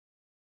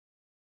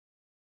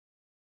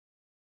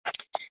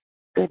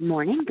Good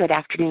morning, good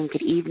afternoon,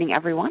 good evening,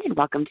 everyone, and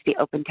welcome to the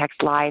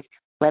OpenText Live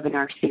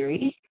webinar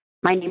series.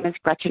 My name is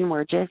Gretchen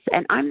Wurgis,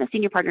 and I'm the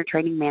Senior Partner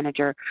Training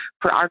Manager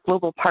for our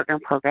Global Partner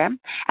Program,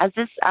 as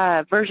this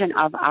version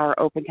of our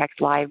OpenText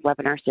Live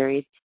webinar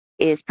series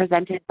is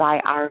presented by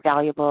our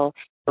valuable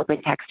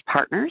OpenText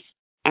partners,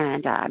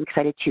 and I'm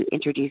excited to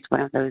introduce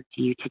one of those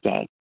to you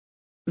today.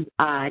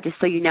 Just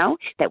so you know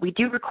that we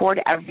do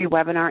record every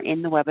webinar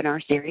in the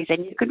webinar series,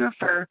 and you can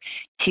refer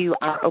to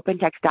our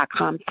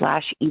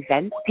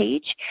opentext.com/events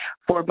page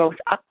for both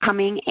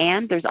upcoming,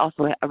 and there's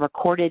also a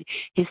recorded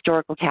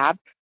historical tab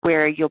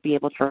where you'll be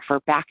able to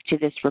refer back to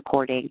this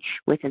recording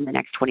within the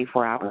next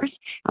 24 hours.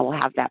 And we'll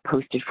have that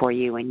posted for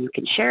you, and you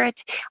can share it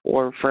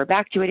or refer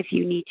back to it if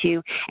you need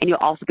to, and you'll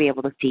also be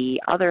able to see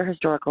other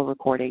historical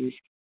recordings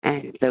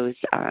and those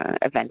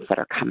events that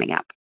are coming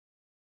up.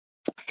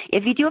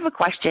 If you do have a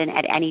question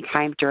at any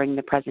time during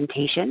the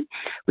presentation,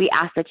 we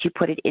ask that you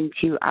put it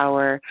into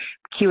our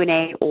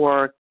Q&A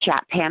or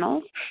chat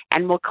panels,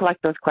 and we'll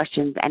collect those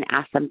questions and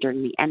ask them at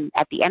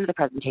the end of the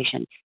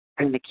presentation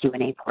during the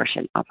Q&A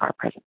portion of our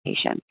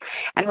presentation.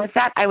 And with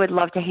that, I would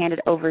love to hand it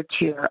over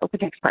to our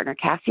OpenText partner,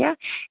 Cassia,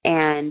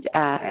 and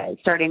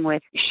starting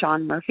with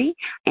Sean Murphy,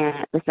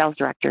 and the sales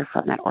director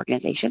from that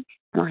organization.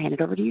 And I'll hand it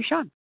over to you,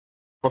 Sean.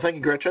 Well, thank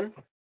you, Gretchen.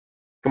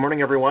 Good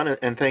morning, everyone,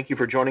 and thank you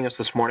for joining us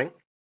this morning.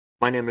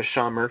 My name is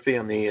Sean Murphy.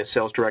 I'm the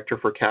Sales Director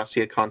for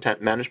Cassia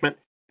Content Management,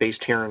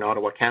 based here in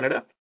Ottawa,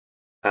 Canada.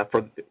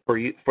 For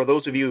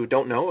those of you who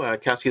don't know,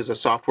 Cassia is a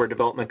software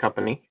development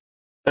company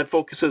that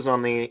focuses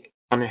on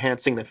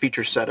enhancing the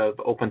feature set of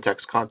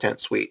OpenText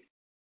Content Suite.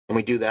 And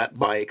we do that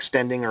by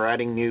extending or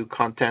adding new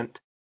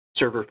content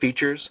server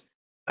features,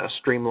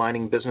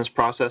 streamlining business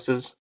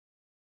processes,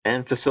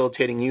 and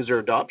facilitating user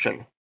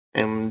adoption.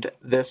 And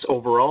this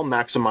overall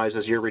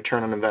maximizes your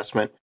return on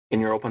investment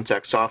in your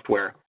OpenText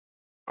software.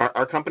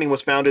 Our company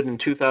was founded in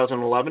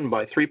 2011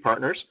 by 3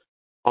 partners,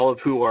 all of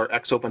who are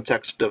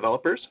ex-OpenText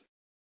developers.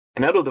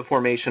 And out of the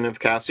formation of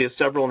Cassia,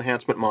 several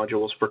enhancement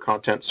modules for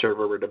Content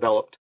Server were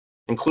developed,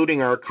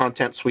 including our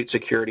Content Suite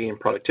Security and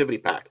Productivity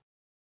Pack.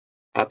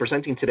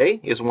 Presenting today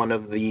is one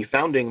of the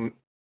founding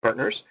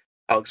partners,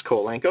 Alex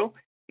Kowalenko.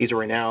 He's a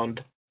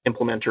renowned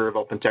implementer of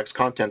OpenText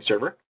Content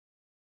Server.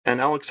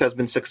 And Alex has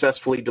been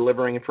successfully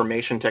delivering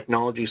information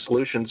technology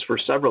solutions for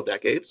several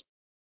decades.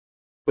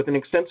 With an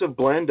extensive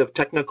blend of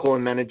technical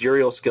and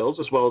managerial skills,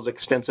 as well as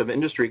extensive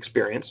industry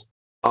experience,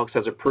 Alex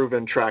has a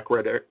proven track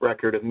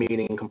record of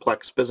meeting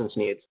complex business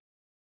needs.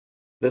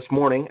 This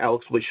morning,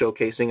 Alex will be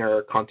showcasing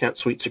our Content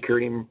Suite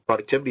Security and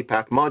Productivity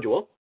Pack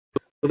module.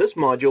 So this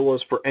module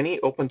is for any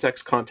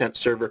OpenText Content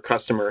Server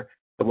customer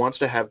that wants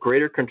to have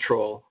greater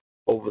control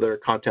over their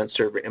Content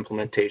Server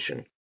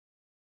implementation.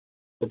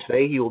 So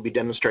today, he will be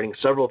demonstrating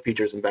several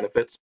features and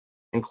benefits,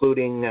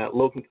 including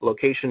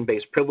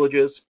location-based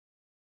privileges,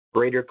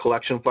 greater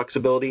collection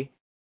flexibility,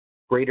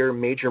 greater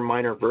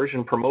major-minor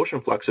version promotion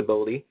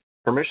flexibility,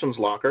 permissions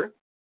locker,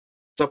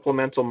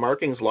 supplemental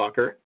markings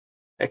locker,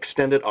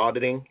 extended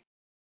auditing,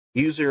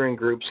 user and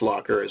groups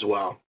locker as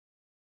well.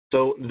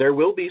 So there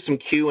will be some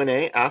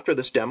Q&A after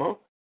this demo.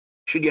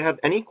 Should you have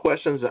any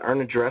questions that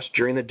aren't addressed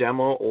during the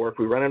demo, or if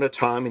we run out of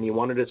time and you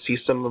wanted to see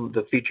some of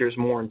the features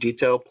more in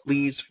detail,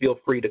 please feel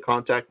free to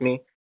contact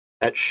me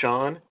at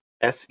Sean,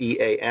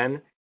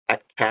 S-E-A-N,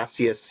 at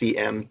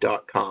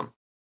cassiacm.com.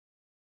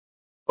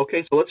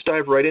 Okay, so let's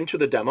dive right into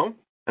the demo, and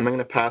I'm going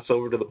to pass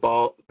over the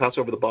ball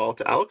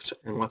to Alex,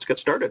 and let's get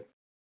started.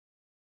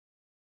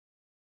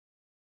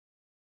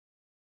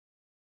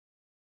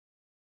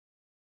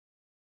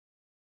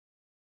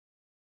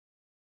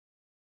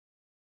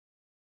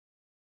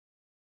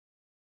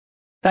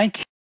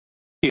 Thank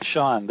you,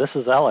 Sean. This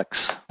is Alex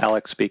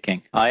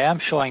speaking. I am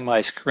showing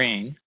my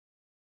screen,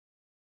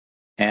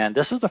 and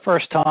this is the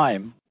first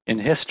time in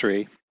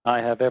history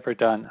I have ever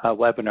done a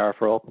webinar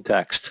for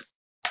OpenText.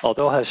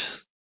 Although as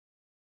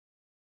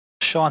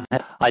Sean,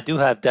 I do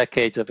have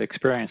decades of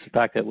experience. In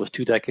fact, it was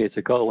 2 decades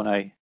ago when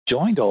I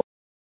joined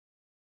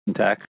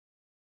OpenText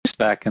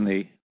back in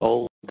the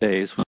old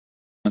days when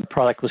the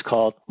product was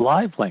called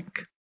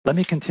LiveLink. Let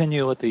me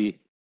continue with the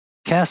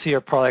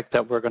Cassia product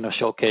that I'm going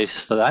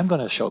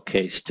to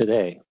showcase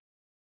today.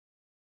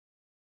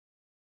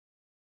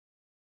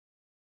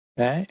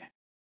 Okay.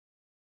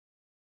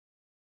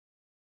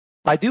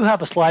 I do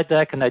have a slide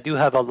deck, and I do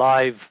have a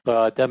live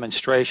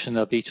demonstration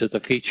of each of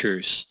the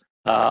features.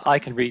 I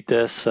can read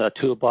this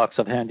toolbox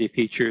of handy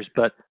features,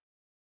 but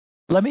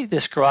let me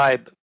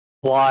describe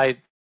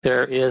why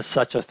there is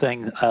such a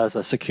thing as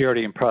a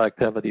security and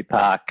productivity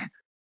pack.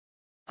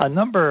 A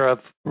number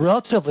of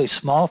relatively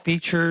small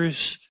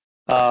features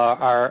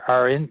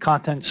are in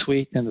Content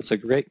Suite, and it's a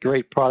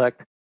great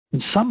product.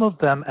 And some of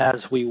them,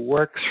 as we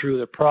work through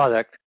the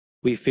product,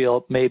 we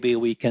feel maybe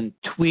we can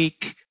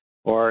tweak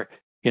or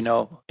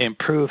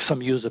improve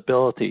some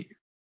usability.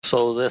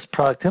 So this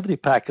productivity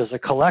pack is a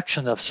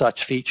collection of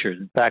such features.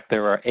 In fact,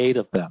 there are 8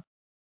 of them,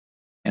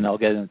 and I'll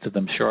get into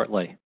them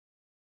shortly.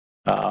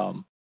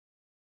 And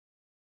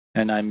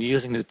I'm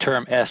using the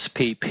term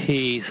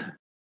SPP,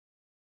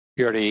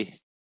 Security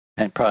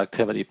and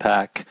Productivity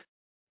Pack,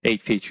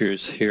 8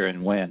 features here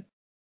in Win.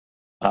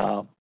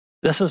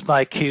 This is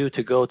my cue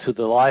to go to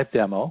the live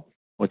demo,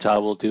 which I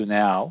will do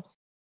now.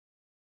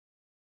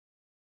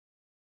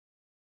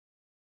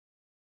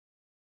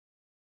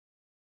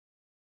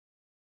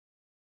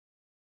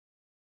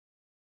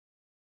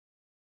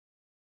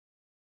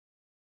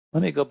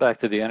 Let me go back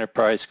to the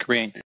enterprise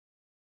screen. This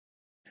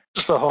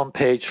is the home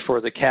page for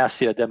the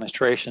Cassia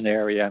demonstration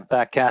area. In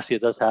fact, Cassia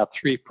does have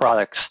 3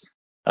 products,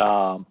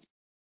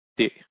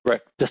 the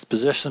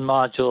disposition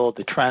module,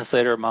 the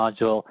translator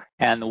module,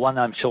 and the one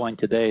I'm showing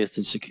today is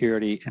the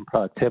security and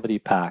productivity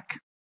pack.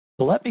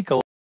 So let me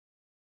go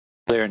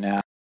there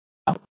now.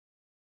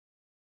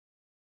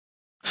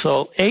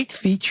 So 8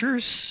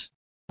 features.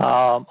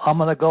 I'm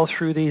going to go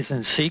through these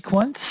in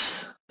sequence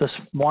this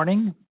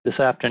morning, this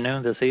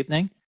afternoon, this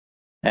evening.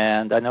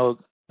 And I know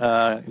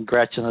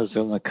Gretchen is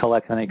going to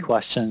collect any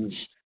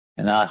questions,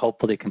 and I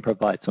hopefully can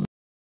provide some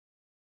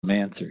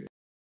answers.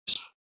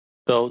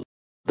 So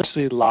this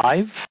will be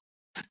live,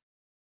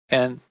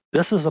 and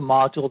this is a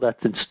module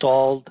that's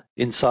installed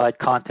inside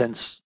Content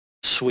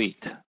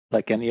Suite,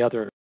 like any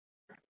other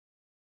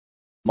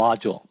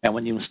module. And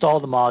when you install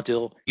the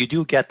module, you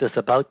do get this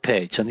About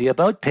page. And the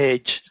About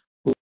page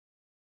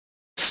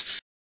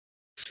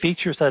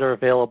features that are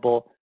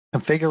available,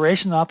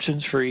 configuration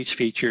options for each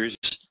features,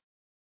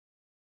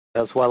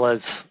 as well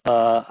as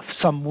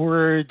some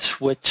words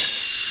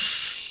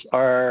which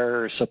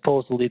are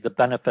supposedly the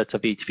benefits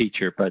of each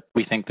feature, but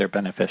we think they're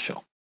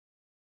beneficial.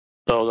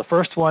 So the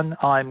first one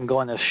I'm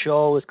going to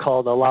show is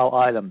called Allow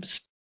Items.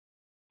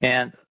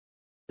 And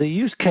the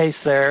use case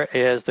there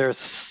is there's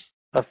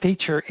a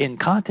feature in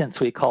Content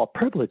Suite called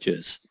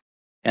Privileges.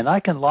 And I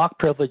can lock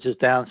privileges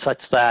down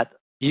such that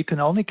you can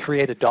only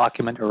create a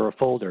document or a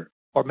folder,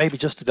 or maybe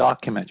just a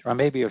document, or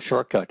maybe a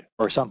shortcut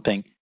or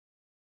something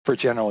for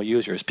general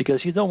users,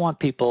 because you don't want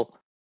people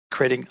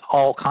creating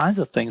all kinds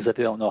of things if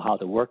they don't know how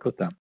to work with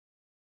them.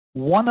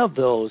 One of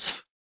those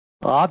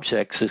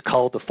objects is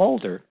called the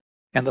folder,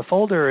 and the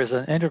folder is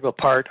an integral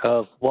part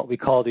of what we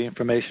call the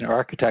information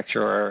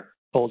architecture or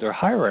folder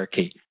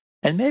hierarchy.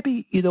 And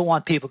maybe you don't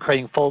want people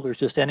creating folders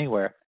just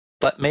anywhere,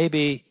 but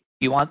maybe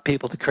you want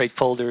people to create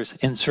folders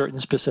in certain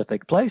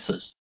specific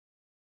places.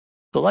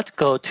 So let's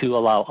go to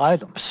Allow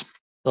Items.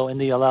 So in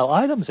the Allow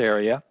Items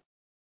area,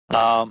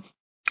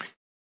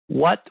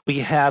 what we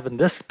have in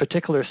this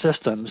particular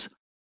systems,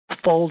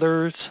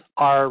 folders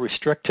are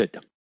restricted.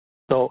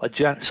 So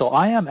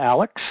I am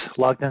Alex,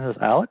 logged in as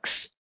Alex,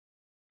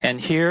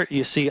 and here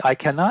you see I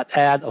cannot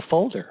add a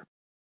folder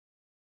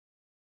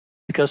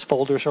because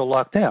folders are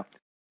locked down.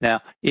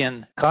 Now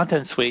in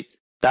Content Suite,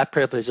 that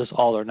privilege is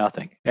all or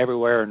nothing,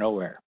 everywhere or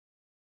nowhere.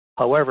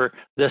 However,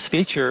 this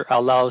feature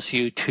allows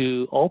you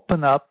to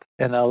open up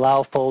and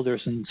allow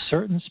folders in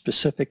certain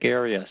specific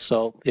areas.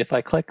 So if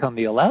I click on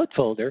the Allowed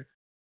folder,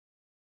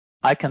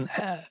 I can,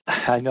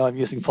 I know I'm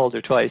using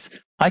folder twice,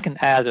 I can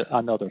add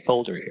another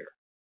folder here.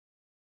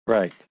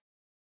 Right.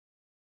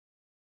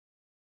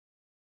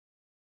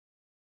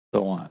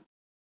 So on.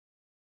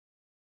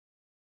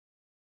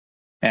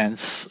 And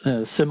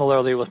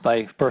similarly with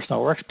my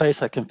personal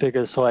workspace, I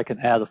configure so I can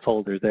add a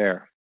folder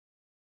there.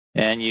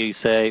 And you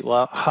say,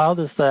 well, how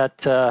does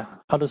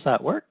that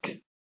work?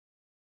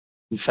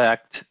 In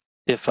fact,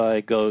 if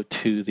I go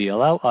to the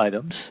Allow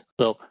Items,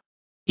 so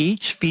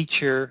each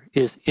feature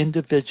is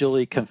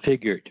individually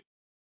configured.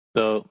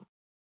 So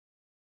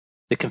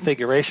the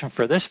configuration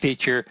for this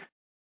feature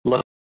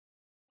looks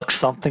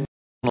something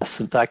else.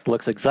 In fact,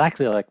 looks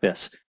exactly like this.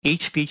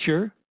 Each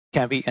feature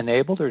can be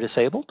enabled or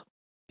disabled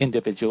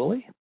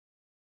individually.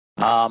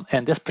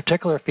 And this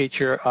particular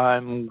feature,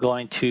 I'm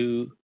going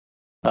to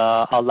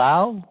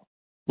allow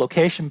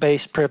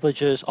location-based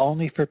privileges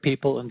only for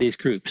people in these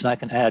groups. And I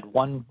can add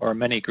one or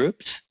many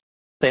groups.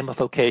 Same with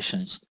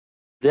locations.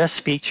 This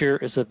feature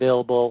is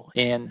available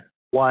in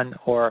one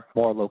or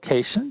more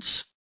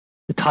locations.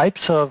 The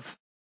types of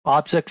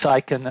objects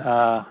I can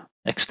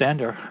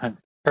extend are,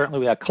 currently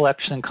we have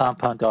collection and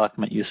compound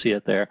document, you see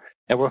it there,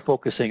 and we're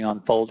focusing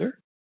on folder.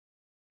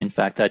 In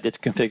fact, I did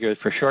configure it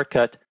for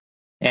shortcut,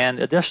 and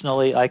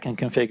additionally, I can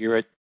configure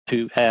it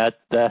to add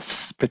this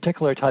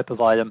particular type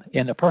of item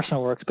in a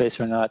personal workspace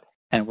or not,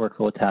 and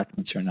workflow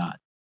attachments or not.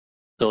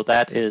 So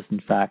that is, in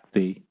fact,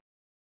 the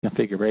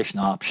configuration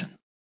option.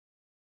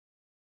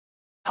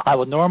 I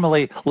would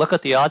normally look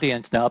at the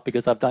audience now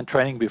because I've done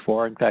training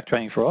before, in fact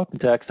training for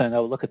OpenText, and I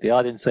would look at the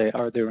audience and say,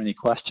 are there any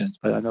questions?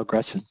 But I know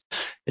Gretchen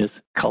is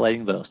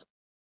collating those.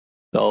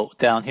 So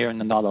down here in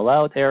the Not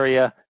Allowed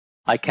area,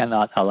 I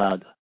cannot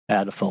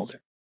add a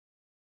folder.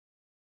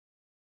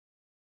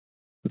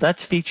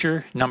 That's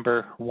feature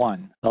number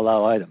 1,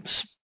 Allow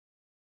Items.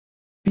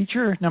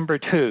 Feature number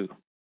 2,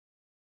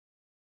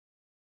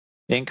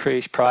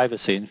 increase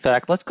privacy. In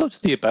fact, let's go to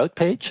the About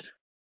page.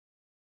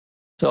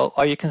 So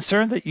are you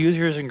concerned that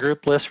users and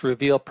group lists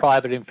reveal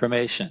private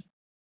information?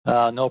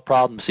 No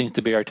problem seems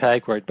to be our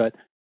tag word, but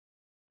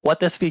what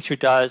this feature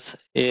does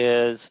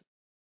is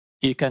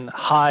you can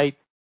hide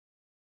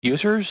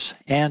users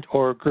and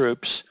or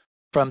groups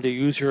from the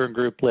user and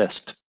group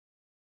list.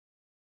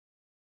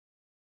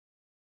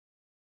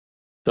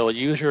 So a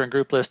user and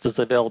group list is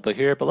available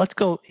here, but let's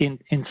go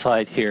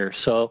inside here.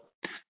 So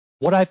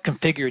what I've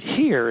configured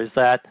here is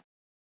that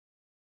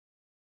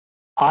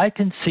I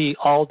can see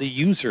all the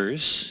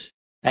users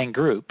and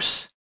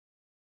groups,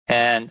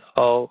 and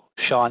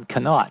Sean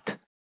cannot.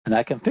 And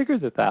I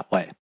configured it that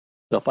way.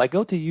 So if I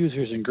go to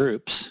users and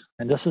groups,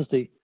 and this is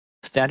the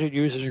standard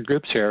users and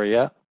groups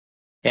area,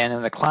 and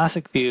in the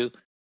classic view,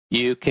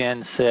 you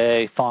can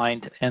say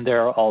find, and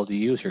there are all the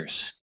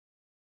users.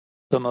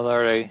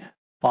 Similarly,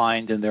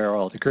 find, and there are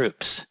all the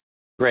groups.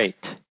 Great.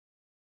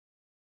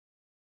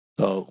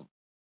 So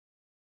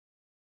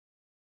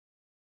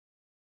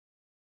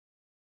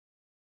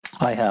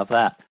I have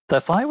that. So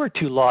if I were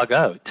to log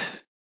out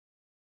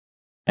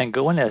and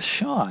go in as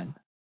Sean,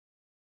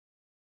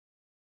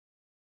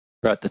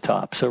 we're at the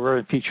top. So we're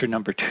in feature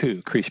number 2,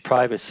 increase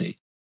privacy.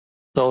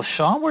 So if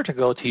Sean were to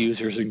go to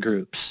users and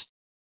groups,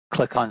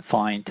 click on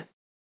find,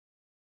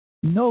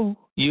 no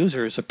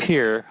users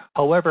appear.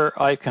 However,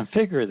 I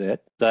configured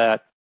it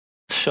that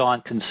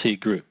Sean can see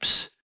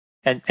groups.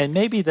 And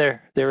maybe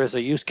there is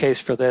a use case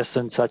for this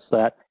and such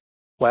that,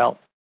 well,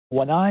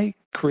 when I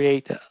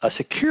create a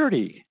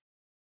security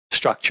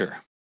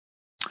structure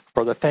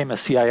for the famous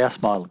CIS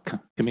model,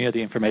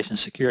 Community Information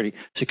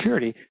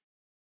Security,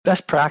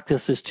 best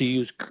practice is to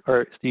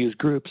use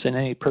groups in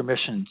any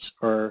permissions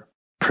or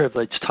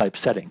privilege type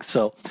settings.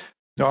 So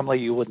normally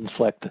you wouldn't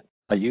select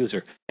a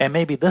user. And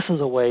maybe this is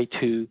a way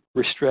to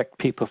restrict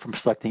people from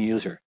selecting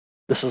user.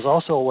 This is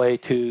also a way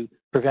to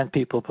prevent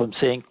people from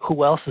seeing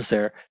who else is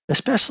there,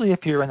 especially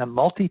if you're in a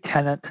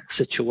multi-tenant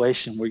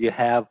situation where you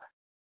have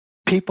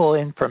people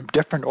in from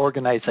different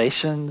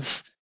organizations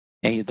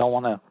and you don't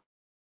want to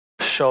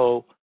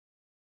show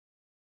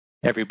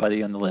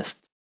everybody on the list.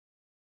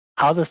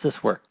 How does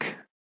this work?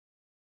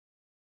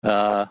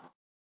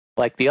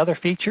 Like the other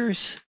features,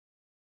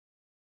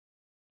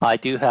 I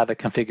do have a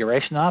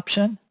configuration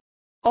option.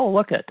 Oh,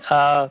 look at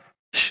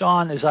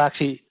Sean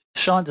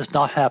does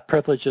not have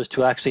privileges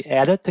to actually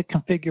edit the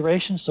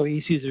configuration, so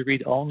he's using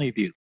read-only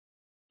view.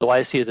 So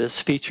I see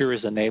this feature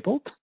is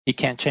enabled. He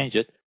can't change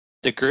it.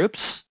 The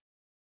groups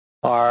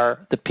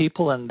are the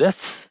people in this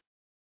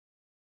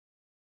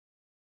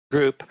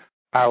group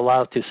are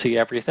allowed to see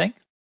everything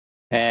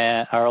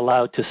and are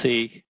allowed to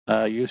see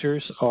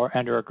users or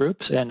enter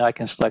groups, and I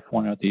can select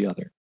one or the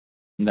other.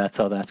 And that's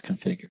how that's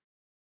configured.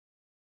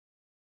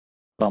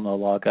 So I'm going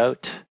to log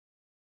out,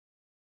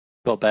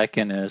 go back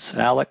in as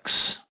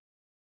Alex,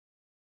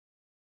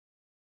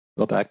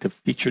 go back to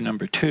feature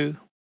number 2,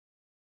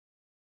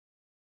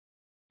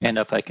 and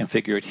if I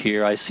configure it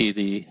here, I see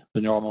the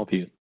normal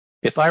view.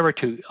 If I were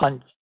to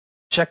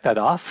check that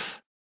off,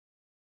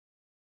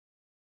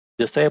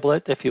 disable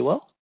it, if you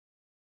will,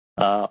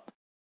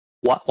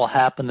 what will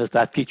happen is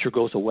that feature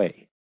goes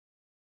away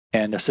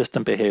and the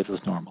system behaves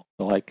as normal.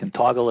 So I can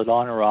toggle it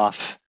on or off,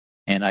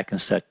 and I can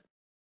set,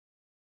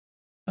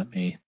 let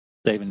me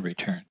save and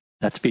return.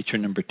 That's feature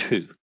number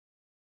 2.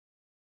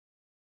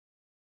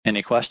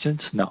 Any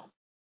questions? No.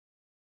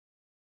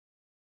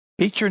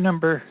 Feature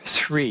number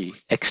 3,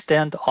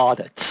 extend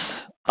audits.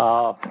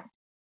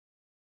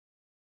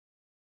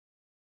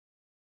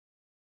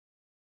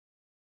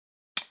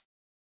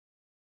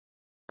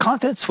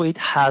 Content Suite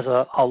has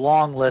a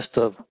long list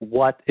of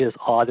what is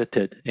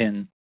audited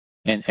in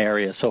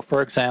areas. So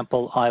for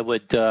example, I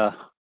would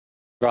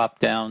drop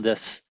down this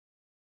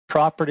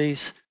properties,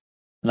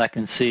 and I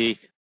can see,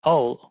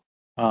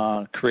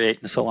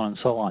 create and so on and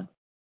so on.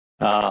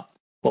 But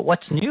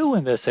what's new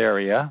in this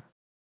area,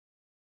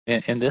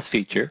 in this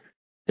feature,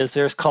 is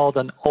there's called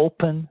an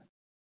open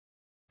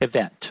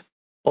event.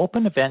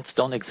 Open events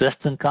don't exist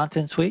in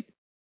Content Suite,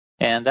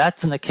 and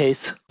that's in the case,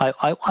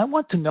 I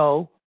want to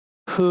know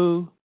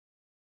who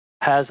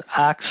has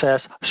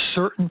access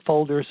certain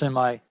folders in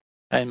my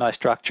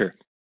structure.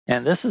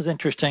 And this is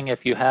interesting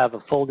if you have a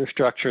folder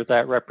structure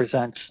that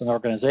represents an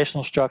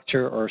organizational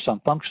structure or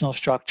some functional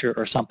structure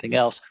or something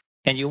else,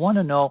 and you want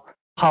to know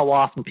how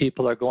often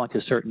people are going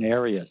to certain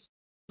areas.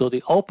 So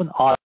the open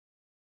audit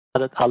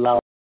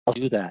allows you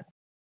to do that.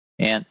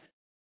 And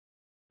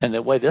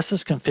the way this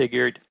is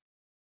configured,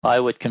 I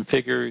would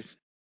configure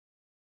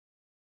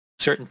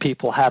certain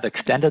people have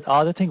extended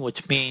auditing,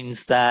 which means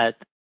that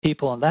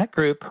people in that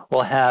group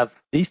will have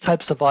these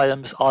types of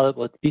items audited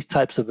with these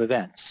types of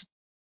events.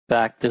 In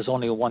fact, there's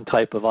only one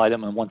type of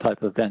item and one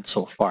type of event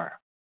so far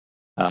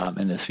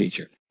in this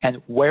feature.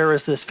 And where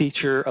is this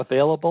feature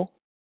available?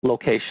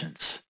 Locations.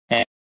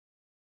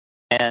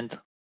 And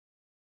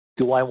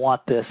do I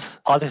want this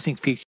auditing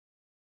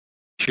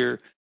feature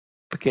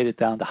replicated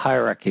down to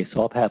hierarchy?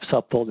 So I'll have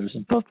subfolders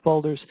and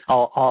subfolders.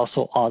 I'll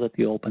also audit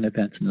the open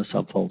events in the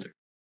subfolder.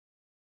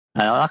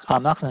 Now,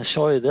 I'm not going to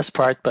show you this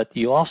part, but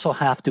you also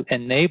have to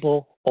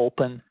enable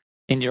open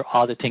in your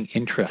auditing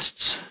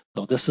interests.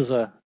 So this is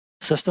a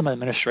system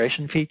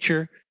administration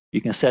feature.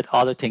 You can set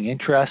auditing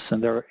interests,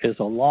 and there is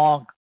a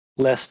long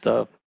list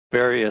of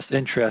various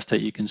interests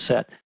that you can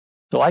set.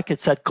 So I could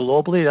set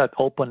globally that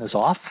open is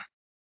off,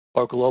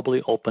 or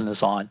globally open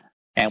is on.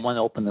 And when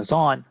open is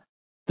on,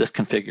 this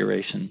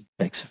configuration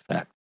takes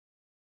effect.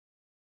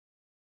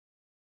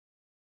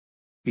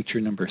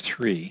 feature number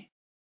 3.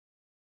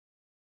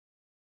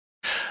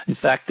 In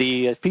fact,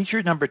 the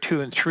feature number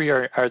 2 and 3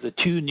 are the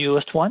two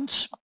newest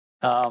ones.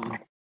 In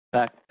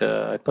fact,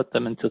 I put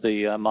them into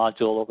the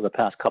module over the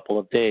past couple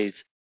of days.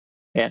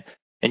 And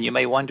you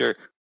may wonder,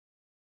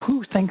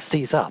 who thinks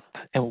these up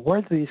and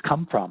where do these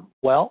come from?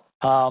 Well,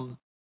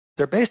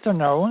 they're based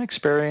on our own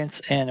experience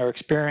and our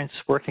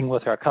experience working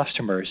with our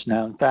customers.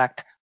 Now, in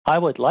fact, I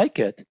would like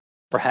it,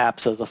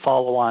 perhaps as a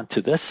follow-on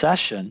to this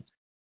session,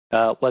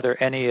 whether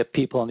any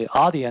people in the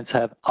audience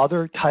have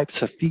other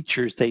types of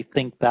features they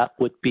think that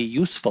would be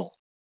useful.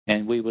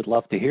 And we would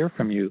love to hear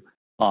from you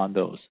on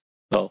those.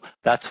 So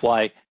that's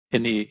why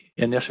in the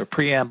initial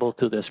preamble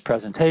to this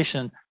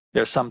presentation,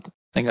 there's something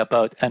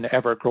about an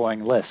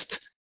ever-growing list.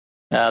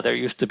 There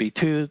used to be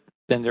 2,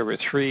 then there were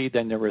 3,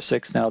 then there were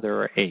 6, now there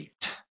are 8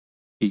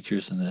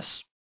 features in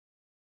this.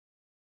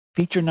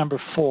 Feature number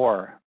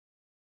 4,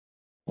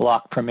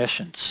 lock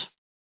permissions.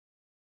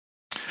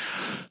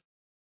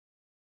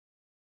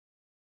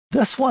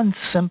 This one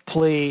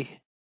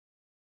simply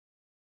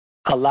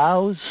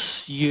allows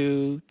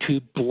you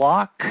to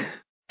block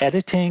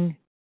editing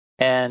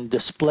and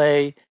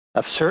display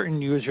of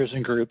certain users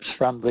and groups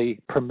from the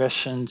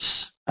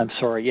permissions,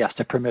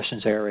 the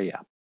permissions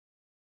area.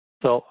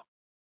 So,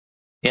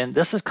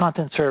 this is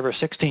Content Server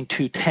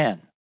 16.2.10.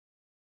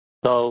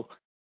 So,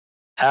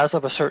 as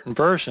of a certain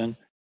version,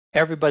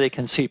 everybody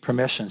can see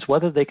permissions.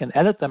 Whether they can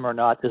edit them or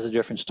not is a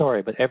different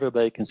story, but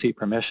everybody can see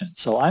permissions.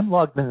 So I'm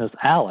logged in as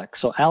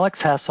Alex. So Alex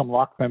has some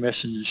locked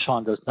permissions and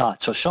Sean does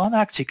not. So Sean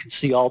actually can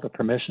see all the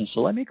permissions.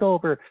 So let me go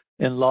over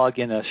and log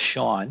in as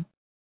Sean.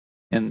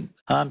 And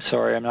I'm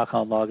sorry, I'm not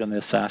going to log in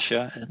as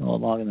Sasha. I'm going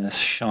to log in as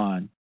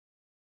Sean.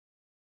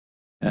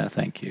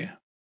 Thank you.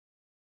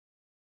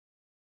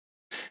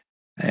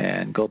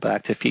 And go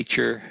back to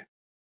feature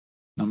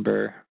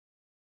number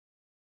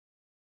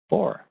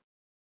 4.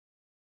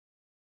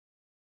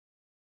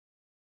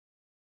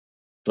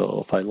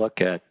 So if I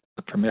look at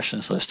the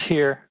permissions list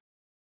here,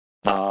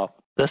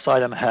 this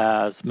item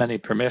has many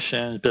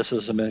permissions.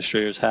 Business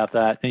administrators have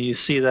that. And you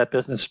see that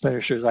business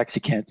administrators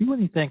actually can't do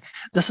anything.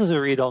 This is a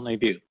read-only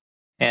view.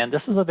 And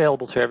this is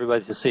available to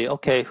everybody to see,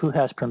 okay, who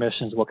has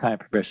permissions? What kind of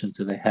permissions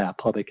do they have?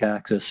 Public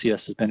access,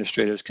 CS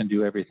administrators can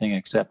do everything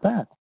except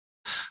that.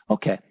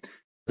 Okay,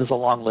 there's a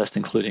long list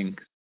including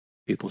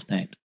people's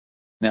names.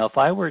 Now, if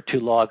I were to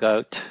log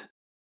out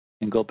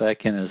and go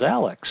back in as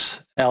Alex,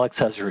 Alex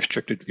has a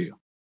restricted view.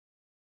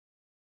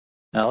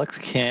 Alex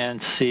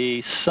can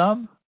see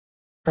some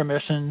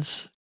permissions,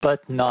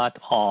 but not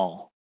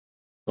all.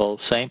 So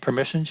same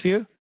permissions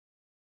view,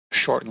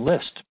 shortened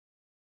list.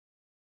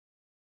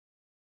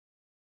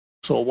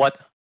 So what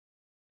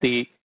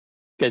the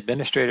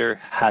administrator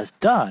has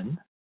done,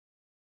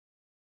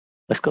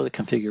 let's go to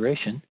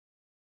configuration,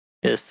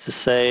 is to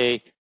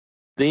say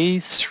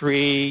these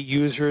 3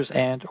 users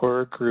and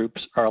or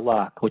groups are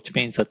locked, which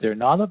means that they're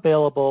not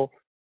available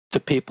to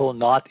people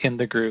not in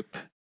the group.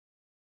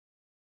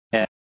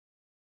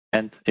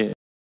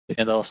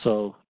 And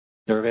also,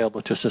 they're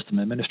available to system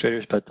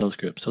administrators, but those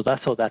groups. So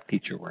that's how that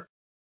feature works.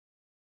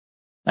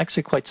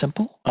 Actually quite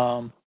simple.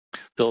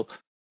 So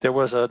there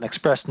was an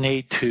express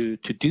need to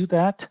do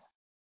that.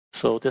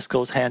 So this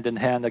goes hand in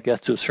hand, I guess,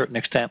 to a certain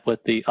extent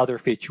with the other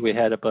feature we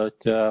had about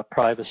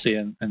privacy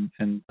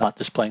and not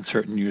displaying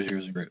certain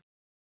users and groups.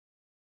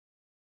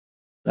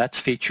 That's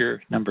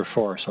feature number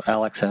 4. So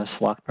Alex has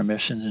locked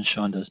permissions and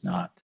Sean does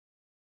not.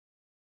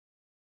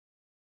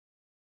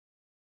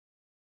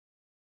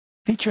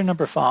 Feature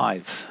number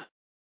 5.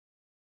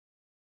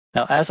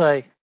 Now, as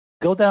I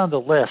go down the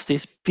list,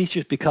 these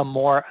features become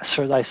more,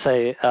 should I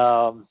say,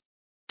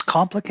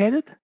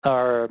 complicated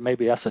or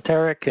maybe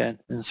esoteric, and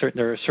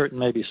there are certain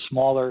maybe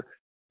smaller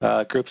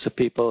groups of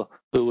people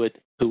who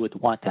would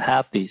want to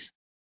have these.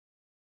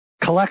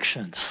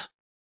 Collections.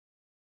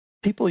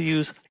 People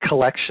use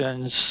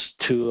collections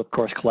to, of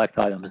course, collect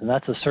items, and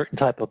that's a certain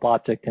type of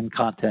object in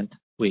Content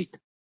Suite.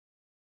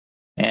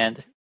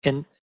 And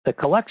in the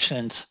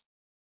collections,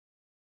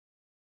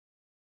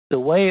 the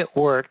way it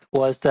worked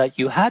was that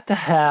you had to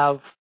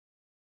have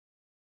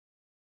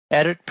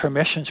edit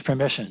permissions.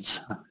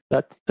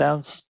 That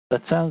sounds,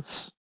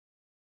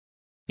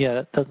 yeah,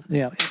 that doesn't,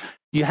 you know,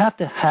 you have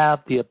to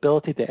have the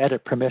ability to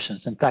edit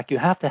permissions. In fact, you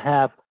have to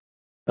have,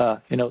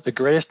 the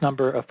greatest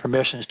number of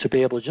permissions to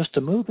be able just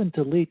to move and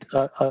delete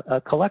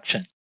a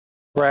collection.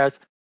 Whereas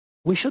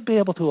we should be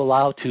able to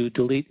allow to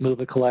delete, move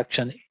a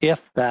collection if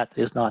that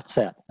is not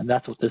set. And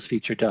that's what this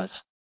feature does.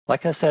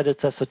 Like I said,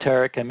 it's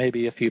esoteric and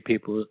maybe a few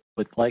people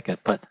would like it,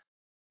 but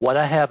what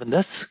I have in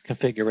this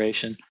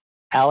configuration,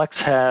 Alex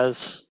has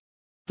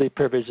the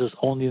privileges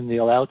only in the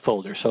allowed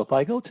folder. So if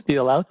I go to the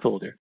allowed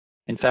folder,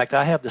 in fact,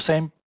 I have the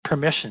same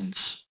permissions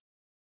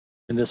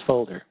in this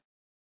folder,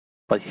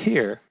 but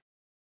here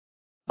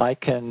I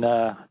can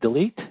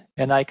delete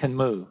and I can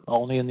move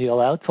only in the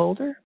allowed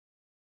folder,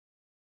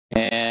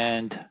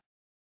 and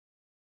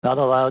not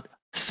allowed,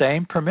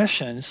 same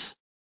permissions,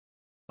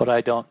 but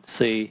I don't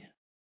see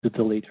the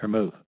delete or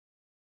move.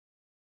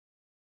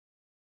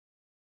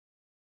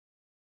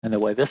 And the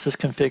way this is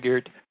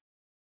configured,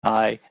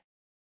 I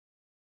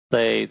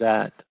say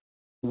that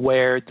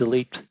where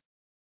delete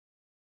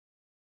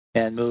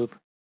and move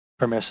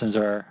permissions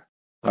are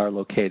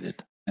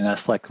located. And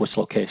that's like which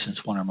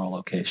locations, one or more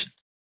locations.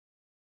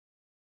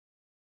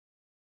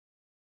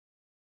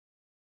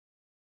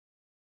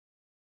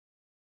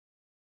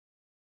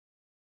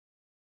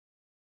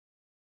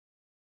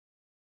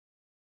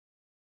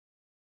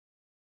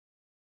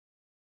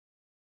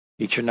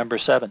 Feature number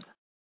 7.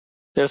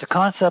 There's a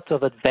concept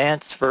of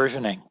advanced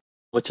versioning,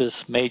 which is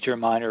major,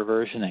 minor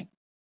versioning.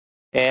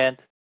 And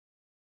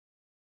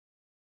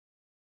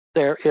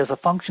there is a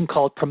function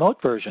called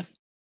promote version.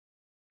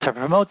 The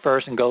promote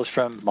version goes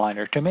from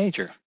minor to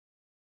major.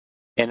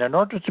 And in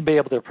order to be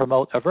able to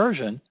promote a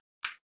version,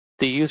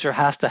 the user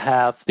has to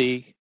have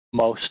the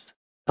most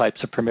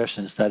types of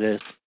permissions, that is,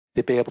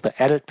 to be able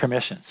to edit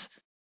permissions.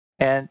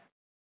 And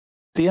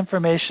the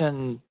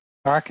information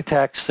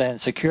architects and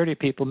security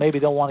people maybe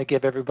don't want to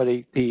give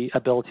everybody the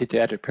ability to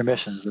edit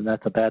permissions, and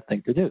that's a bad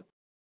thing to do.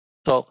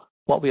 So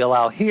what we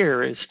allow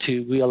here is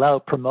we allow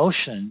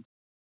promotion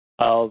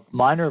of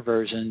minor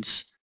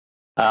versions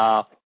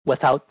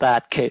without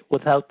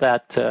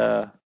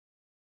that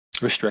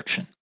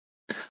restriction.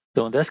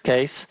 So in this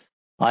case,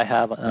 I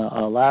have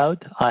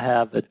I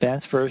have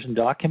advanced version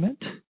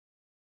document,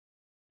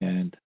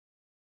 and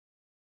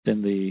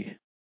in the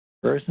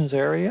versions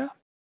area,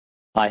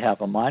 I have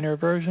a minor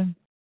version,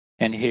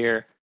 and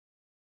here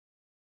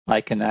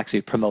I can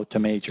actually promote to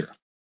major.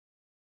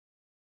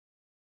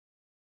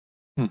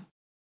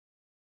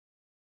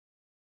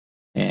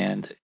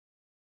 And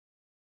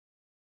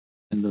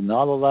in the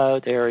not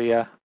allowed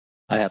area,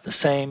 I have the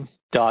same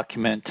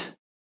document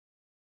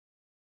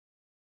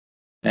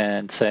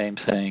and same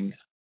thing,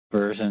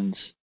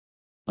 versions.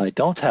 I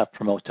don't have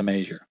promote to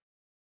major.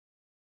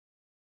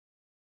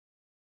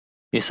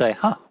 You say,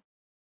 huh?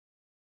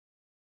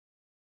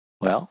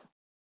 Well,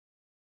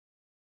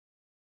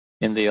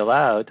 in the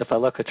allowed, if I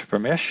look at the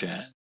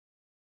permission,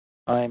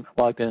 I'm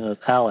logged in as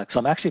Alex.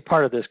 I'm actually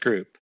part of this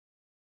group.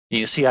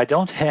 You see, I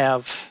don't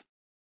have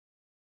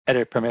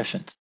edit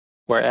permissions,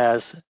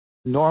 whereas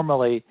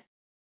normally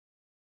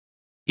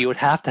you would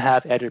have to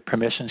have edit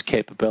permissions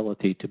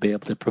capability to be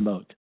able to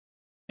promote.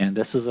 And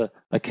this is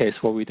a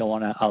case where we don't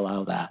want to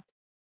allow that.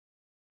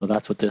 So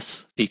that's what this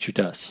feature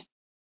does.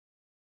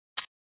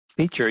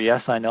 Feature,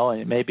 yes, I know, and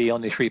it may be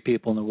only 3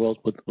 people in the world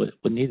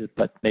would need it,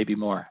 but maybe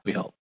more, we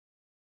hope.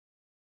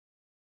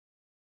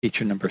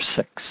 Feature number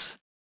 6.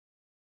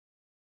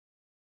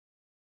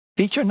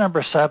 Feature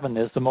number 7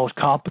 is the most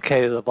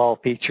complicated of all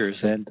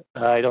features, and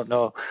I don't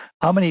know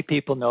how many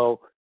people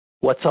know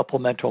what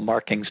supplemental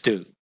markings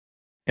do.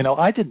 You know,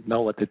 I didn't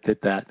know what it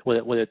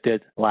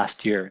did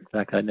last year. In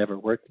fact, I never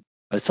worked.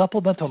 But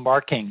supplemental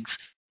markings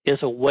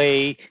is a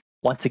way,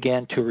 once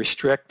again, to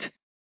restrict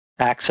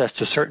access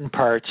to certain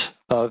parts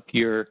of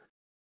your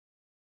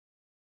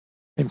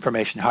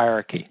information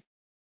hierarchy.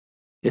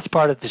 It's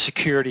part of the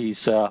securities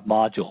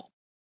module.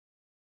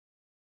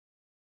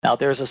 Now,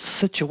 there's a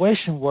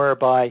situation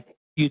whereby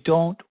you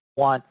don't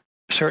want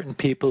certain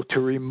people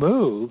to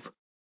remove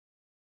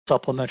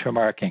supplemental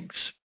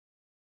markings,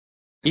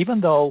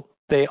 even though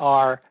they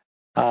have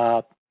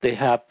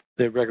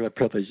the regular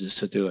privileges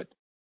to do it.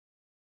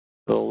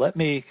 So let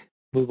me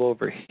move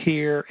over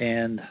here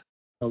and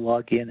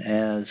log in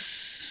as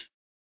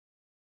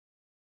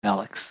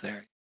Alex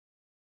there.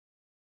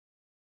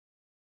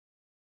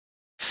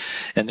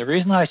 And the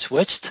reason I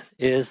switched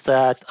is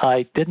that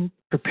I didn't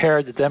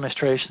prepare the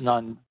demonstration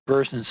on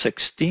version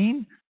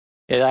 16.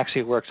 It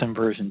actually works in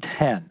version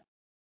 10.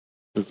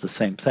 It's the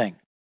same thing.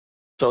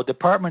 So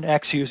Department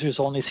X users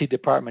only see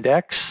Department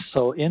X.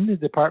 So in the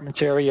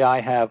departments area,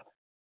 I have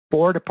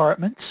 4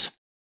 departments.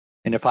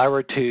 And if I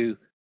were to,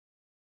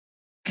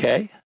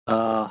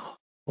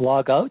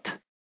 log out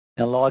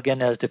and log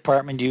in as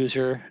department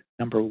user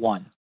number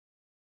 1.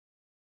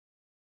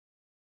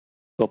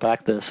 Go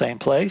back to the same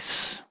place.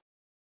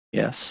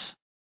 Yes.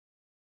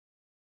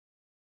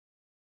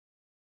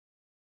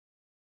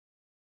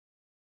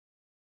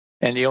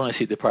 And you only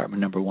see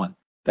department number 1.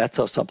 That's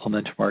how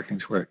supplemental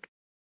markings work.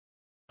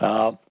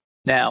 Now,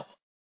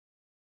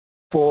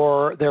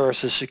 there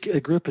is a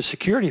group of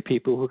security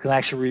people who can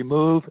actually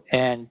remove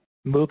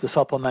the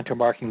supplemental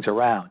markings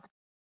around.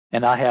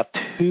 And I have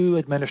 2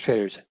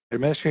 administrators.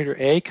 Administrator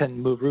A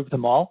can move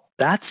them all.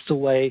 That's the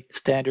way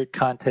standard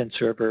Content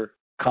Server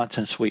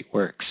Content Suite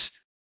works.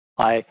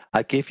 I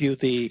give you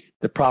the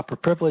proper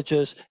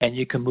privileges, and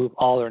you can move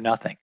all or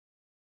nothing.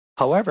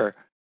 However,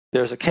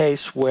 there's a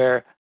case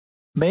where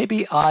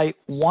maybe I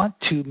want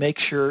to make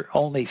sure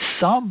only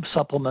some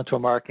supplemental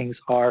markings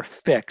are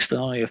fixed, and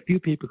only a few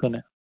people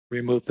can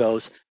remove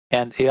those,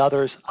 and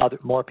the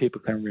more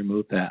people can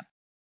remove that.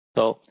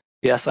 So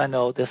yes, I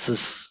know this is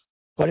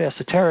quite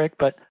esoteric,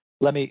 but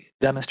let me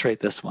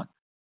demonstrate this one.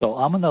 So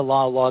I'm going to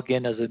log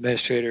in as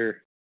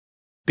Administrator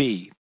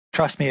B.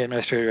 Trust me,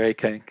 Administrator A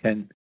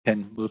can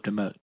move them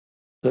out.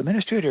 So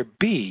Administrator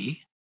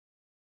B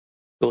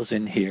goes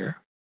in here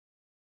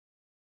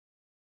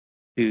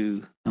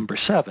to number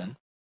 7,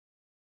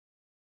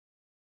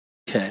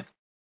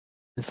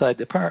 inside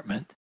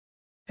department,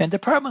 And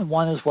Department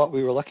 1 is what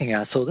we were looking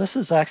at. So this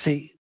is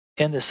actually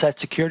in the set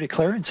security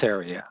clearance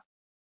area.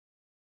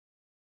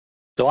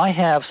 So I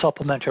have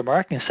supplementary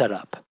marking set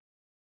up.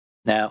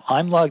 Now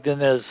I'm logged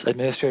in as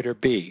Administrator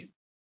B,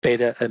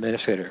 Beta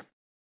Administrator.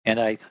 And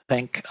I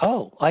think,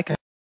 oh, I can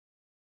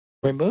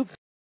remove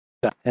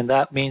that. And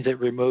that means it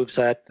removes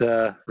that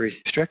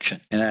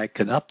restriction and I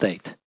can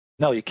update.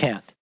 No, you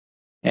can't.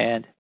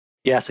 And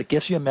yes, it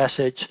gives you a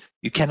message.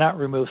 You cannot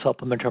remove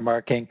supplementary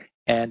marking.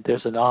 And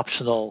there's an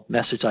optional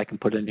message I can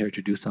put in here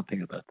to do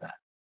something about that.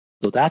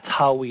 So that's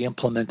how we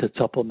implemented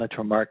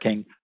supplementary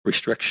marking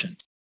restrictions.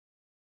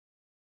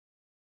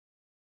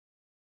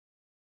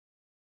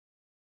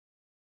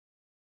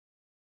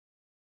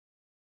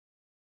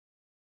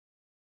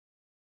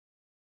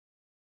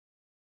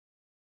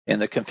 In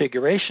the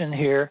configuration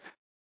here,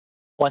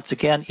 once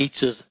again,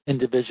 each is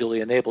individually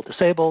enabled,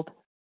 disabled.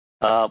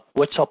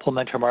 Which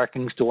supplementary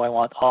markings do I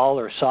want, all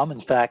or some?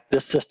 In fact,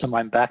 this system,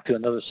 I'm back to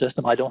another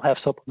system. I don't have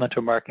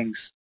supplementary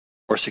markings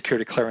or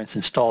security clearance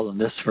installed in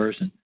this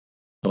version.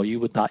 So you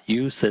would not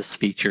use this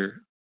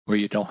feature where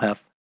you don't have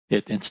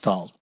it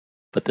installed.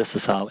 But this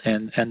is how,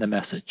 and the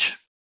message.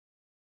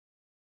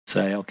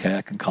 Say, okay,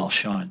 I can call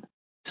Sean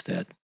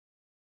instead.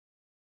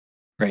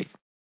 Great.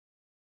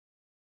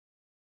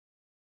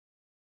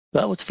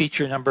 That was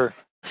feature number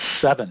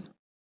 7.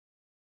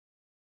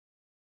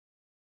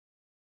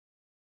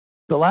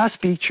 The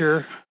last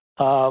feature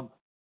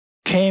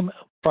came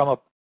from a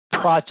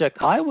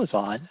project I was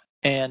on,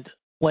 and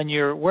when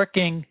you're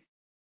working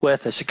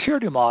with a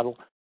security model,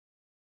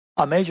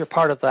 a major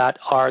part of that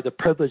are the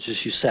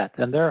privileges you set,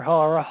 and there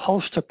are a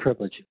host of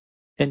privileges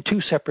in 2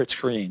 separate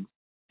screens,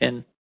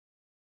 in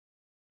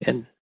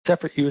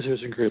separate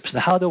users and groups.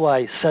 And how do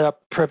I set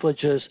up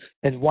privileges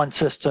in one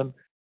system,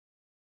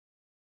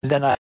 and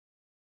then I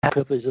have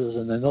privileges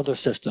in another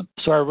system?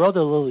 So I wrote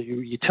a little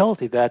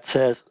utility that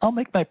says, I'll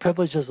make my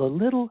privileges a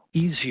little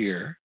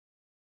easier,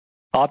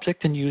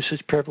 object and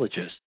usage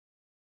privileges.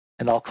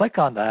 And I'll click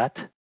on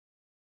that.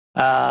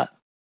 Now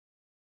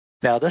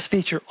this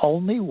feature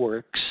only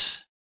works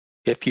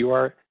if you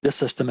are the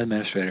system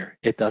administrator.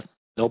 It does.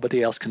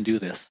 Nobody else can do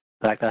this.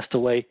 In fact, that's the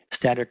way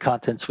Standard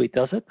Content Suite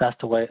does it. That's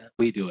the way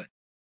we do it.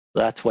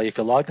 So that's why if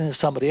you're logged into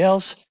somebody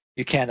else,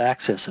 you can't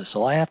access it.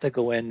 So I have to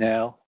go in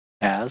now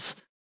as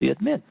the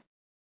admin.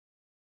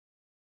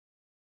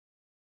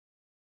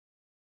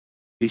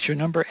 Feature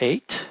number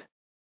 8.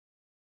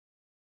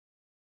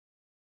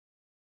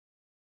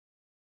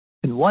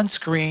 In one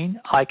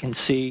screen, I can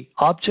see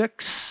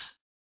objects,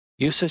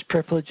 usage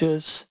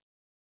privileges,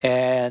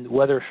 and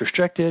whether it's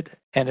restricted,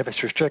 and if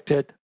it's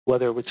restricted,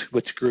 whether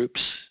which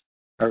groups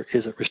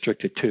is it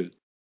restricted to.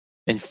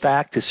 In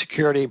fact, the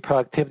security and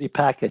productivity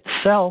pack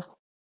itself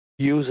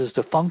uses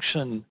the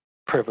function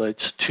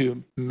privilege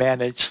to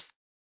manage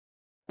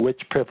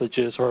which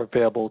privileges are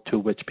available to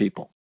which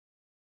people.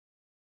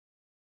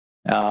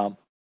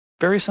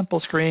 Very simple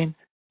screen.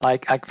 I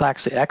can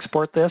actually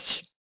export this.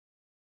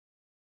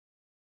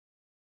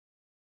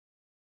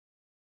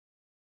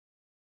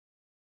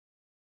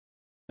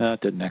 No,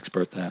 it didn't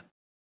export that.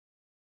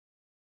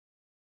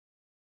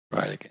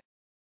 Right again.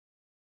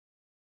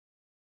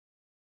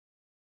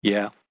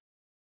 Yeah,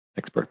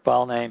 export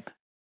file name.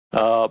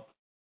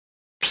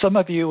 Some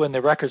of you in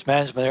the records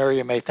management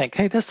area may think,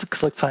 hey, this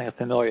looks like something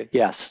familiar.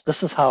 Yes,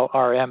 this is how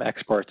RM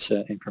exports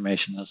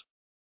information as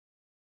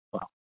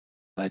well.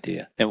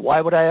 Idea. And why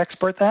would I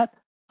export that?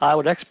 I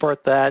would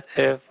export that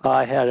if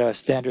I had a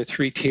standard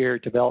 3-tier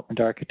development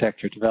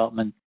architecture,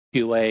 development,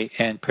 QA,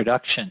 and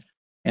production.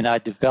 And I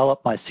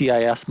develop my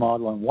CIS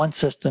model on one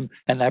system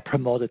and I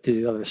promote it to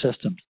the other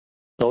systems.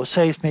 So it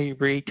saves me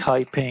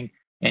retyping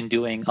and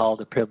doing all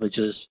the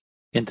privileges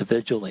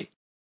individually.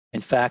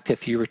 In fact,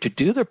 if you were to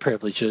do the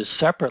privileges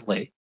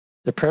separately,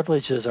 the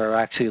privileges are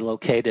actually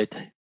located.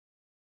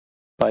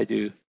 If I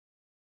do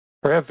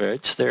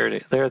privilege,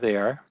 there they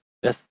are.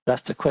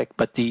 That's the quick.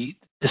 But the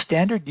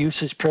standard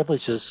usage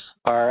privileges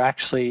are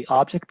actually,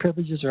 object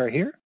privileges are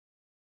here.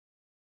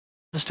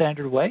 The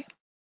standard way,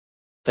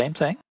 same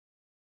thing.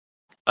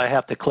 I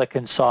have to click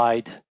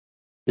inside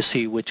to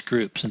see which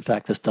groups. In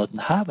fact, this doesn't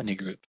have any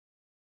groups,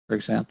 for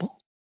example.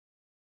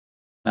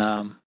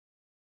 Yeah,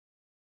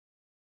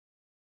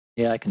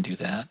 I can do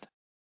that.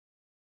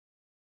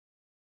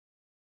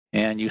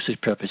 And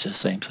usage privileges,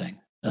 same thing.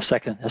 A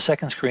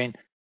second screen,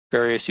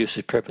 various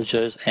usage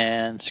privileges,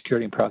 and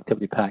security and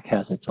productivity pack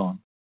has its own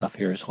stuff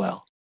here as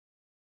well.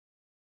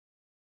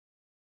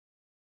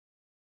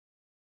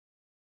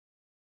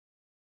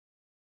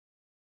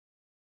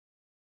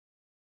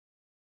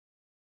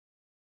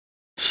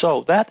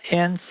 So that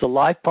ends the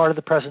live part of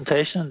the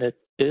presentation. It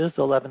is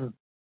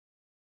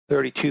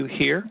 11:32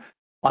 here.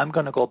 I'm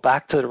going to go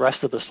back to the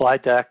rest of the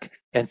slide deck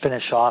and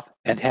finish off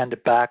and hand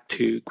it back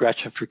to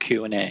Gretchen for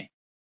Q&A.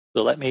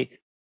 So let me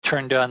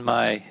turn down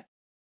my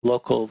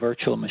local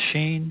virtual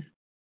machine,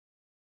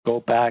 go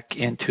back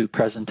into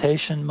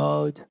presentation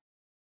mode,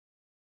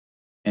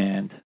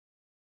 and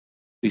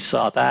we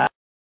saw that,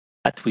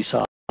 we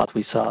saw that,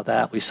 we saw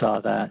that,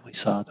 we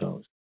saw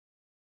those.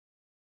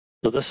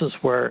 So this is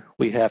where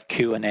we have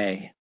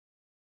Q&A.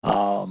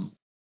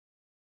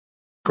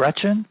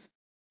 Gretchen,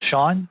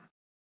 Sean,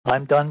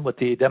 I'm done with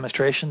the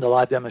demonstration, the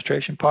live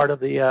demonstration part of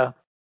the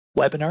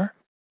webinar.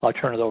 I'll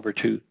turn it over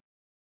to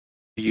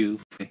you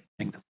to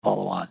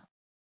follow on.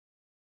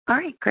 All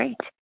right, great.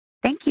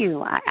 Thank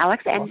you,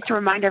 Alex. And just to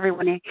remind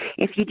everyone,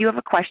 if you do have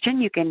a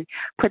question, you can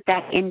put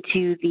that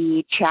into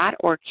the chat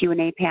or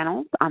Q&A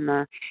panels on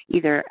the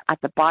either at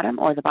the bottom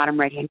or the bottom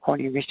right-hand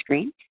corner of your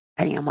screen,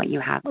 depending on what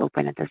you have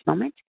open at this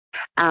moment.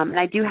 And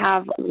I do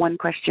have one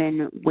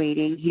question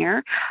waiting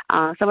here.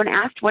 Someone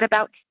asked, what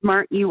about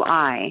Smart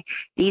UI?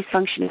 These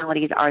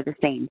functionalities are the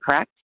same,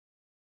 correct?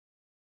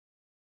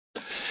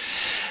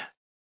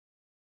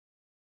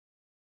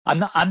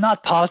 I'm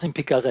not pausing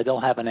because I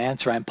don't have an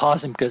answer. I'm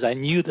pausing because I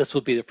knew this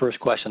would be the first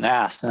question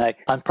asked, and I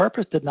on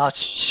purpose did not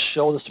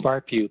show the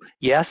Smart View.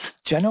 Yes,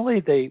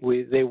 generally they were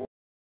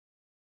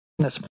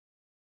in a Smart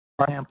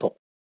example.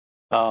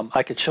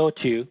 I could show it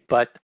to you,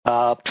 but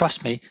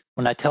trust me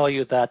when I tell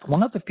you that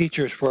one of the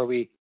features where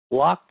we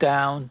lock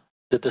down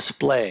the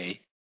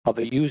display of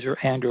a user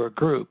and or a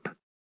group,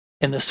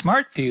 in the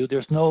Smart View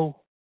there's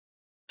no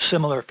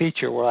similar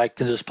feature where I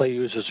can display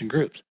users and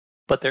groups,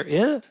 but there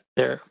is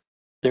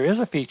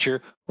a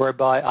feature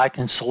whereby I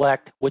can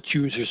select which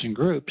users and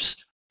groups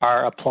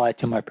are applied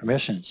to my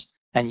permissions.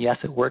 And yes,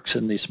 it works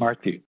in the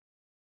Smart View.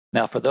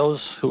 Now, for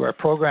those who are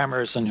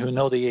programmers and who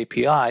know the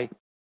API,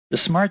 the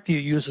Smart View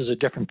uses a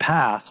different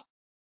path,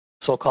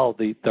 so-called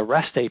the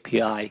REST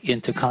API,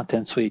 into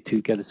Content Suite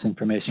to get its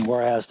information,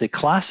 whereas the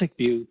classic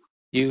view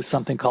use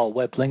something called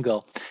web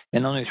lingo,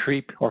 and only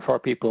 3 or 4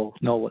 people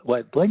know what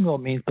web lingo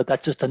means, but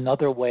that's just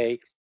another way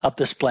of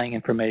displaying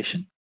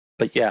information.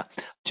 But yeah,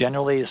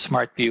 generally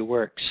Smart View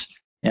works.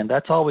 And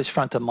that's always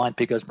front of mind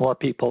because more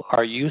people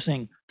are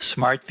using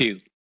Smart View.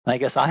 And I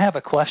guess I have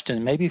a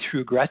question, maybe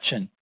through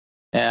Gretchen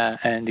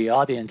and the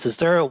audience. Is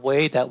there a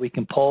way that we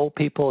can poll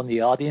people in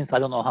the audience? I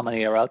don't know how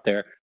many are out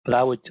there, but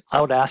I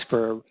would ask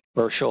for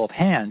a show of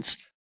hands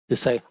to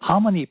say how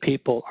many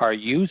people are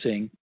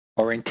using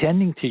or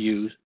intending to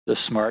use the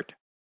Smart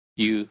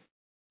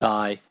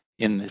UI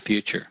in the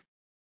future.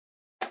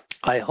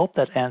 I hope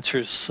that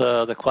answers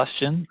the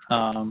question.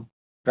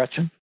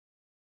 Gretchen?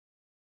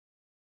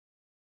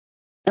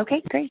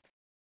 Okay, great.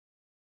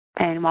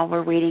 And while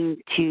we're waiting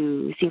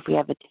to see if we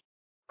have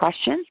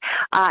questions,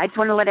 I just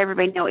want to let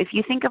everybody know, if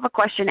you think of a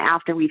question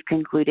after we've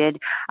concluded,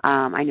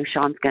 I know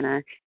Sean's going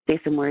to say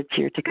some words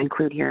here to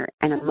conclude here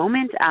in a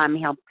moment.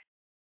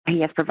 He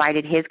has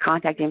provided his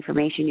contact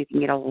information. You can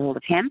get a hold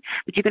of him,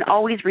 but you can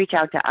always reach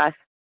out to us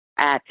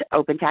at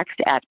OpenText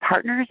at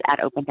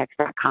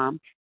partners@opentext.com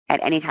at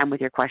any time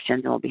with your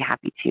questions, and we'll be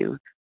happy to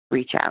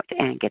reach out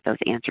and get those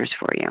answers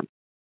for you.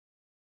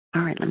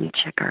 All right, let me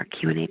check our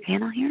Q&A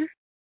panel here.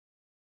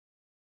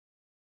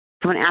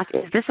 Someone asked,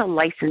 is this a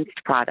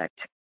licensed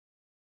product?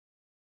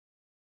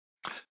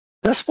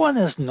 This one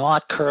is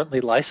not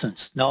currently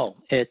licensed. No,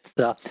 it's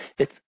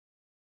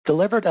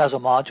delivered as a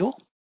module,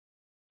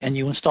 and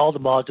you install the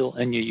module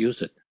and you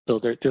use it. So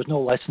there's no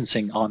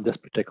licensing on this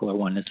particular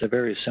one. It's a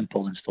very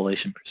simple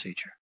installation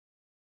procedure.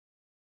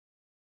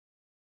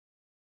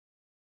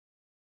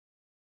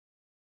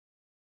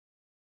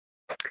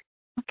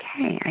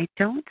 Okay, I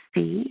don't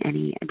see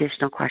any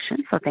additional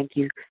questions, so thank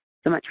you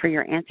so much for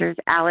your answers,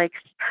 Alex.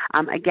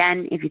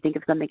 Again, if you think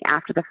of something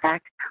after the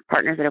fact,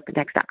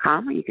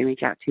 partners@opentext.com, or you can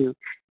reach out to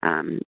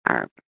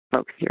our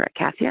folks here at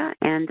Cassia.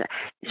 And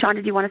Sean,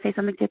 did you want to say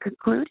something to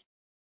conclude?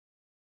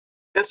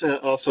 Yes,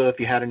 also, if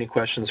you had any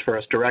questions for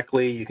us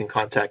directly, you can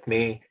contact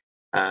me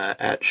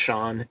at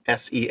Sean,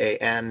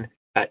 S-E-A-N,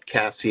 at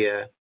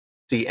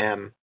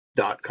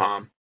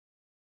CassiaCM.com,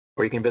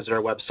 or you can visit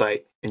our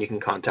website and you can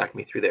contact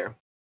me through there.